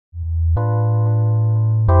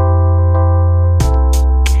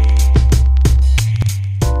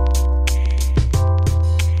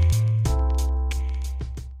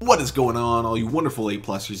What is going on, all you wonderful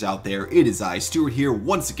A-plusers out there? It is I, Stuart, here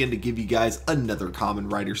once again to give you guys another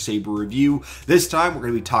Kamen Rider Saber review. This time we're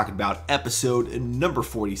going to be talking about episode number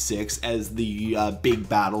 46 as the big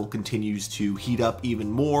battle continues to heat up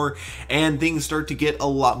even more and things start to get a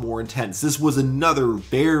lot more intense. This was another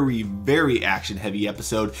very action-heavy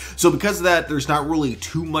episode, so because of that, there's not really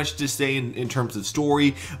too much to say in terms of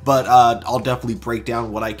story, but I'll definitely break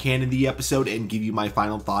down what I can in the episode and give you my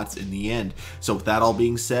final thoughts in the end. So with that all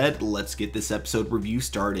being said, let's get this episode review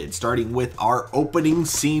started, starting with our opening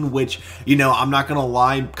scene, which, you know, I'm not gonna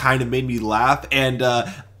lie, kind of made me laugh and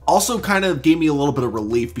also kind of gave me a little bit of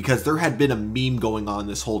relief because there had been a meme going on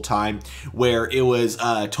this whole time where it was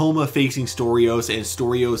Touma facing Storious and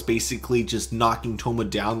Storious basically just knocking Touma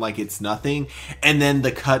down like it's nothing, and then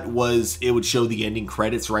the cut was it would show the ending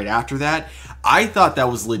credits right after that. I thought that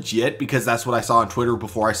was legit because that's what I saw on Twitter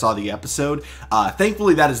before I saw the episode.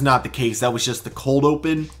 Thankfully that is not the case. That was just the cold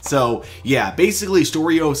open. So yeah, basically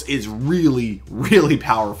Storious is really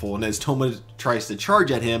powerful, and as Touma tries to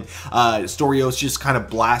charge at him, Storious just kind of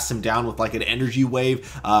blasts him down with like an energy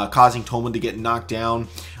wave, causing Touma to get knocked down.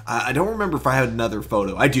 I don't remember if I had another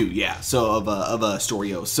photo. I do, yeah. So of a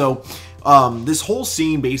Storious. So this whole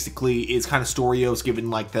scene basically is kind of Storious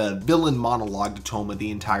giving like the villain monologue to Touma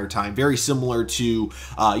the entire time, very similar to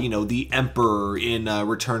you know, the Emperor in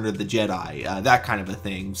Return of the Jedi, that kind of a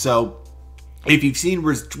thing. So if you've seen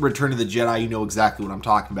Return of the Jedi, you know exactly what I'm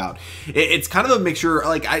talking about. It's kind of a mixture,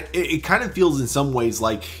 like, it kind of feels in some ways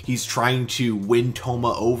like he's trying to win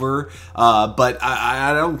Touma over, but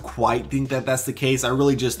I don't quite think that that's the case. I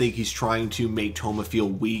really just think he's trying to make Touma feel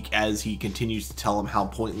weak as he continues to tell him how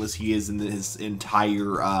pointless he is in his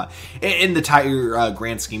entire,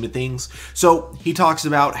 grand scheme of things. So he talks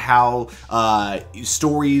about how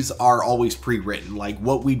stories are always pre-written, like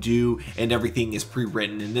what we do and everything is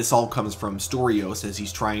pre-written, and this all comes from Storious as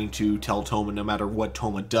he's trying to tell Touma no matter what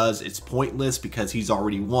Touma does, it's pointless because he's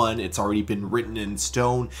already won. It's already been written in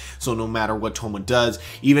stone. So no matter what Touma does,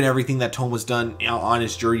 even everything that Toma's done on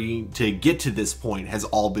his journey to get to this point has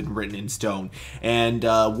all been written in stone. And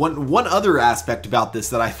one other aspect about this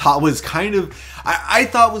that I thought was kind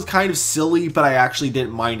of silly, but I actually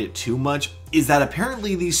didn't mind it too much, is that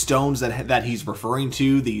apparently these stones that he's referring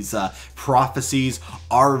to, these prophecies,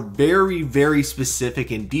 are very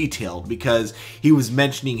specific and detailed, because he was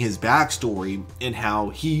mentioning his backstory and how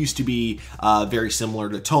he used to be very similar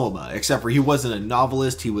to Touma, except for he wasn't a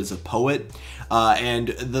novelist, he was a poet. And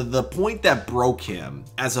the point that broke him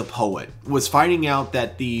as a poet was finding out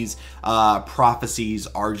that these prophecies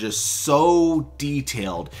are just so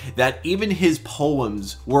detailed that even his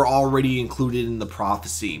poems were already included in the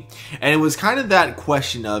prophecy. And it was kind of that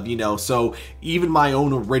question of, you know, so even my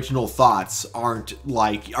own original thoughts aren't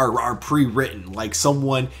like, are pre-written, like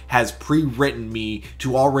someone has pre-written me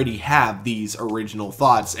to already have these original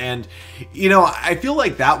thoughts. And, you know, I feel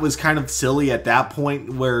like that was kind of silly at that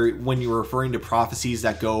point, where when you're referring to prophecies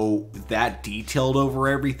that go that detailed over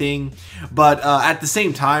everything. But at the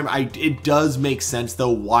same time, it does make sense though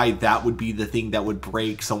why that would be the thing that would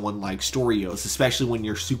break someone like Storious, especially when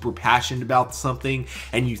you're super passionate about something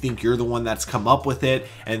and you think you're the one that's come up with it.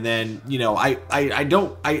 And then, you know,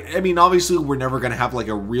 I mean, obviously we're never going to have like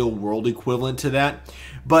a real world equivalent to that,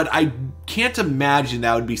 but I can't imagine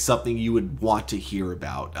that would be something you would want to hear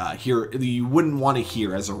about, you wouldn't want to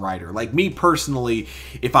hear as a writer. Like me personally,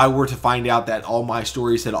 if I were to find out that all my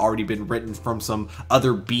stories had already been written from some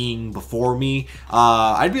other being before me,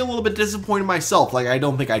 I'd be a little bit disappointed myself. Like, I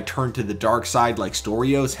don't think I'd turn to the dark side like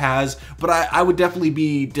Storious has, but I would definitely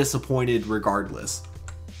be disappointed regardless.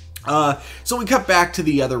 So we cut back to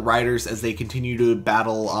the other riders as they continue to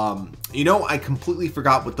battle. You know, I completely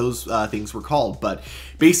forgot what those things were called, but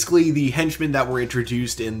basically the henchmen that were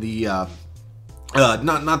introduced in the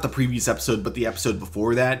not the previous episode, but the episode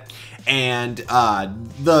before that. And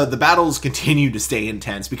the battles continue to stay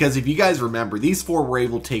intense, because if you guys remember, these four were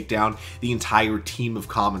able to take down the entire team of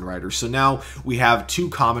Kamen Riders. So now we have two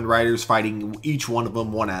Kamen Riders fighting each one of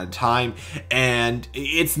them one at a time, and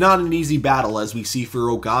it's not an easy battle, as we see for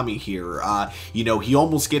Ogami here. You know, he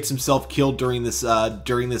almost gets himself killed during this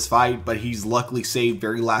fight, but he's luckily saved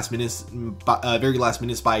very last minute by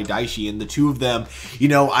Daishi. And the two of them, you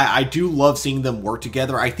know, I do love seeing them them work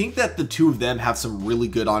together. I think that the two of them have some really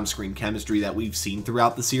good on-screen chemistry that we've seen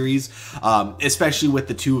throughout the series, especially with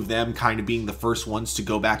the two of them kind of being the first ones to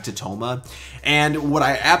go back to Touma. And what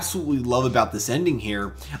I absolutely love about this ending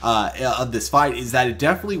here of this fight is that it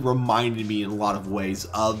definitely reminded me in a lot of ways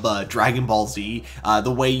of Dragon Ball Z,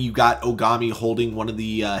 the way you got Ogami holding one of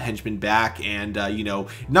the henchmen back, and you know,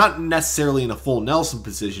 not necessarily in a full Nelson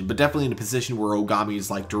position, but definitely in a position where Ogami is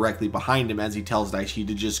like directly behind him as he tells Daichi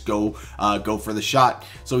to just go for the shot.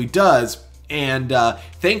 So he does. And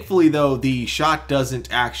thankfully, though, the shot doesn't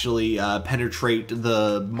actually penetrate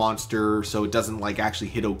the monster, so it doesn't like actually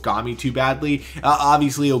hit Ogami too badly.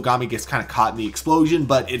 Obviously, Ogami gets kind of caught in the explosion,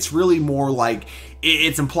 but it's really more like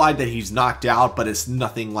it's implied that he's knocked out, but it's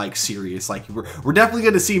nothing like serious. Like we're definitely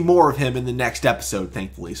going to see more of him in the next episode,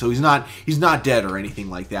 thankfully. So he's not dead or anything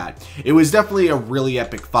like that. It was definitely a really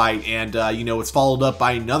epic fight, and you know, it's followed up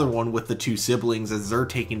by another one with the two siblings as they're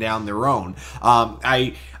taking down their own.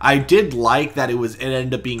 I did like that it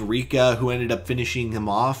ended up being Rika who ended up finishing him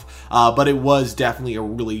off, but it was definitely a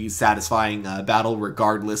really satisfying battle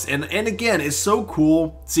regardless. And again, it's so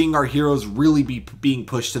cool seeing our heroes really being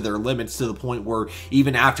pushed to their limits, to the point where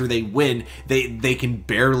even after they win, they can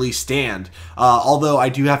barely stand. Although I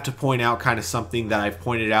do have to point out kind of something that I've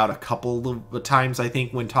pointed out a couple of times, I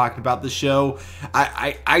think, when talking about the show.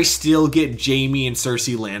 I still get Jaime and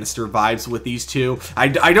Cersei Lannister vibes with these two. I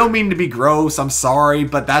don't mean to be gross, I'm sorry,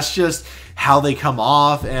 but that's just how they come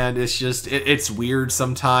off, and it's just it's weird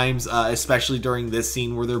sometimes, especially during this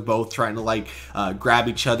scene where they're both trying to like grab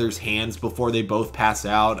each other's hands before they both pass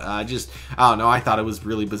out. I don't know, I thought it was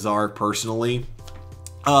really bizarre personally.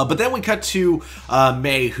 But then we cut to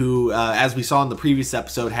Mei, who, as we saw in the previous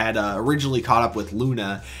episode, had originally caught up with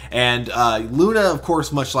Luna. And Luna, of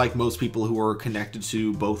course, much like most people who are connected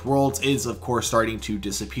to both worlds, is, of course, starting to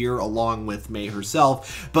disappear along with Mei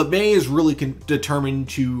herself. But Mei is really determined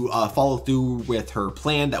to follow through with her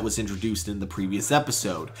plan that was introduced in the previous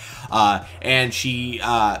episode. And she,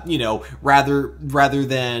 you know, rather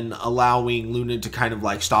than allowing Luna to kind of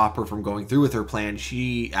like stop her from going through with her plan,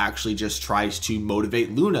 she actually just tries to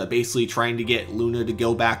motivate Luna, basically trying to get Luna to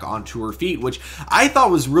go back onto her feet, which I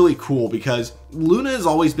thought was really cool because Luna has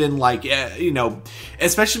always been like, you know,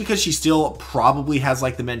 especially because she still probably has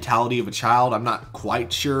like the mentality of a child. I'm not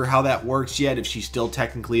quite sure how that works yet, if she's still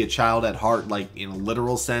technically a child at heart, like in a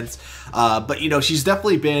literal sense. But, you know, she's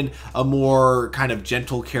definitely been a more kind of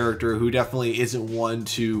gentle character who definitely isn't one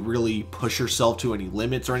to really push herself to any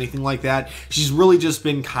limits or anything like that. She's really just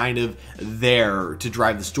been kind of there to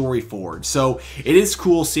drive the story forward. So it is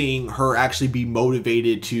cool seeing her actually be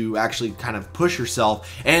motivated to actually kind of push herself,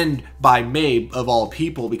 and by Mei of all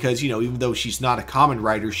people, because, you know, even though she's not a Kamen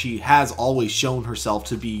Rider, she has always shown herself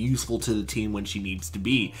to be useful to the team when she needs to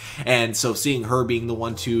be. And so seeing her being the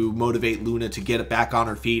one to motivate Luna to get it back on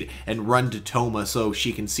her feet and run to Touma so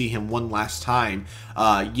she can see him one last time,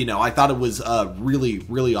 you know, I thought it was a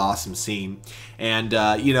really awesome scene. And,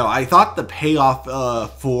 you know, I thought the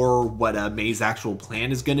payoff for what Mei's actual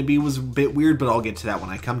plan is going to be was a bit weird, but I'll get to that when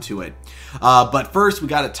I come to it. But first, we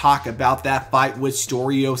got to talk about that fight with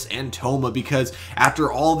Storious and Touma, because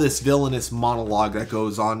after all this villainous monologue that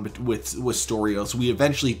goes on with Storious, we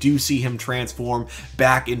eventually do see him transform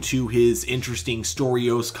back into his interesting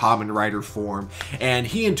Storious Kamen Rider form. And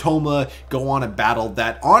he and Touma go on a battle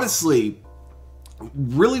that, honestly,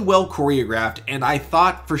 really well choreographed, and I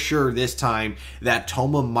thought for sure this time that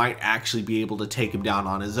Touma might actually be able to take him down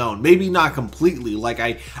on his own. Maybe not completely, like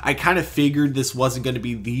I kind of figured this wasn't going to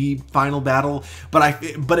be the final battle, but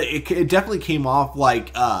it definitely came off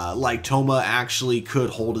like Touma actually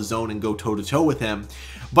could hold his own and go toe-to-toe with him.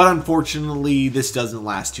 But unfortunately, this doesn't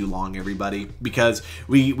last too long, everybody, because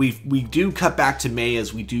we do cut back to Mei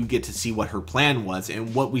as we do get to see what her plan was.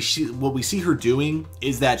 And what we see her doing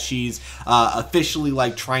is that she's officially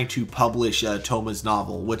like trying to publish Touma's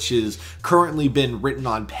novel, which has currently been written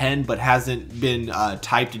on pen but hasn't been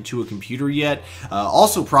typed into a computer yet.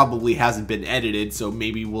 Also probably hasn't been edited, so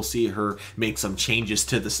maybe we'll see her make some changes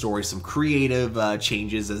to the story, some creative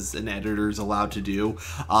changes as an editor is allowed to do.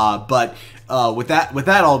 But with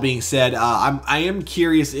that all being said, I am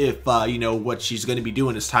curious if you know, what she's going to be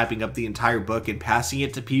doing is typing up the entire book and passing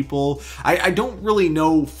it to people. I don't really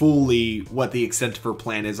know fully what the extent of her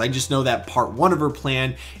plan is. I just know that part one of her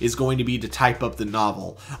plan is going to be to type up the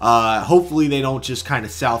novel. Hopefully they don't just kind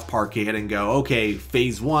of South Park it and go, okay,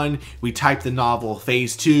 phase one, we type the novel,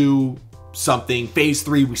 phase two, something. Phase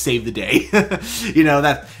 3, we save the day. You know,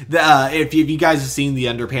 that if you guys have seen the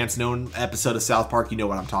Underpants Known episode of South Park, you know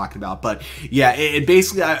what I'm talking about. But yeah, it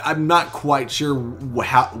basically, I'm not quite sure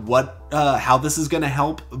how this is going to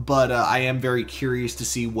help, but I am very curious to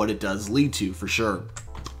see what it does lead to, for sure.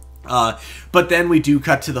 But then we do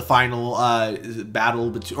cut to the final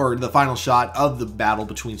battle, or the final shot of the battle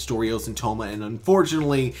between Storious and Touma, and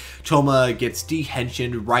unfortunately, Touma gets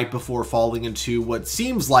dehensioned right before falling into what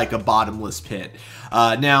seems like a bottomless pit.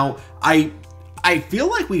 Now, I feel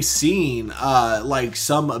like we've seen like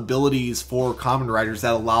some abilities for Kamen Riders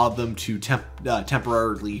that allow them to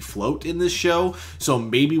temporarily float in this show. So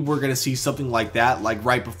maybe we're gonna see something like that, like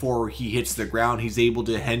right before he hits the ground, he's able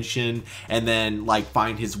to henshin and then like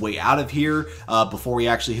find his way out of here before he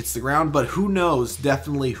actually hits the ground. But who knows?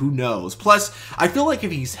 Definitely, who knows? Plus, I feel like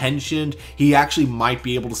if he's henshined, he actually might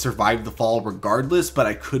be able to survive the fall regardless. But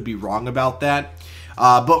I could be wrong about that.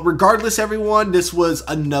 But regardless, everyone, this was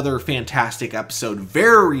another fantastic episode.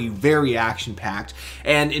 Very, very action-packed.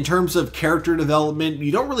 And in terms of character development,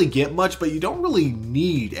 you don't really get much, but you don't really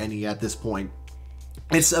need any at this point.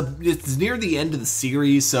 It's near the end of the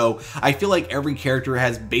series, so I feel like every character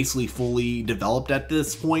has basically fully developed at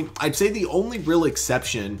this point. I'd say the only real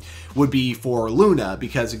exception would be for Luna,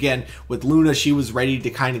 because again, with Luna, she was ready to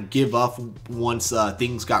kind of give up once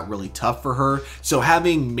things got really tough for her. So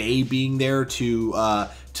having May being there to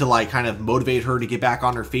like kind of motivate her to get back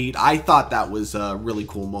on her feet, I thought that was a really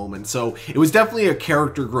cool moment. So it was definitely a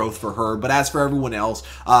character growth for her. But as for everyone else,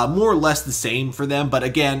 more or less the same for them. But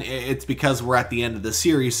again, it's because we're at the end of the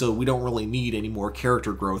series, so we don't really need any more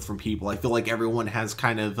character growth from people. I feel like everyone has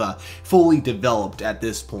kind of fully developed at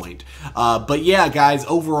this point. But yeah, guys,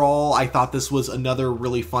 overall, I thought this was another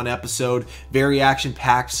really fun episode, very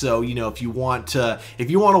action-packed. So, you know, if you want to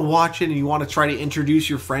watch it and you want to try to introduce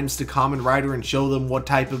your friends to Kamen Rider and show them what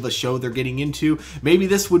type of a show they're getting into, maybe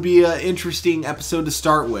this would be an interesting episode to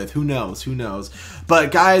start with. Who knows? Who knows?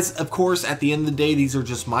 But guys, of course, at the end of the day, these are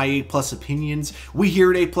just my APlus opinions. We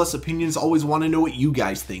here at APlus Opinions always want to know what you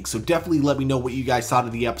guys think, so definitely let me know what you guys thought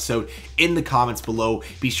of the episode in the comments below.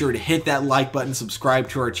 Be sure to hit that like button, subscribe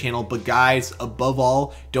to our channel, but guys, above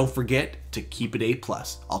all, don't forget to keep it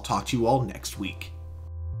APlus. I'll talk to you all next week.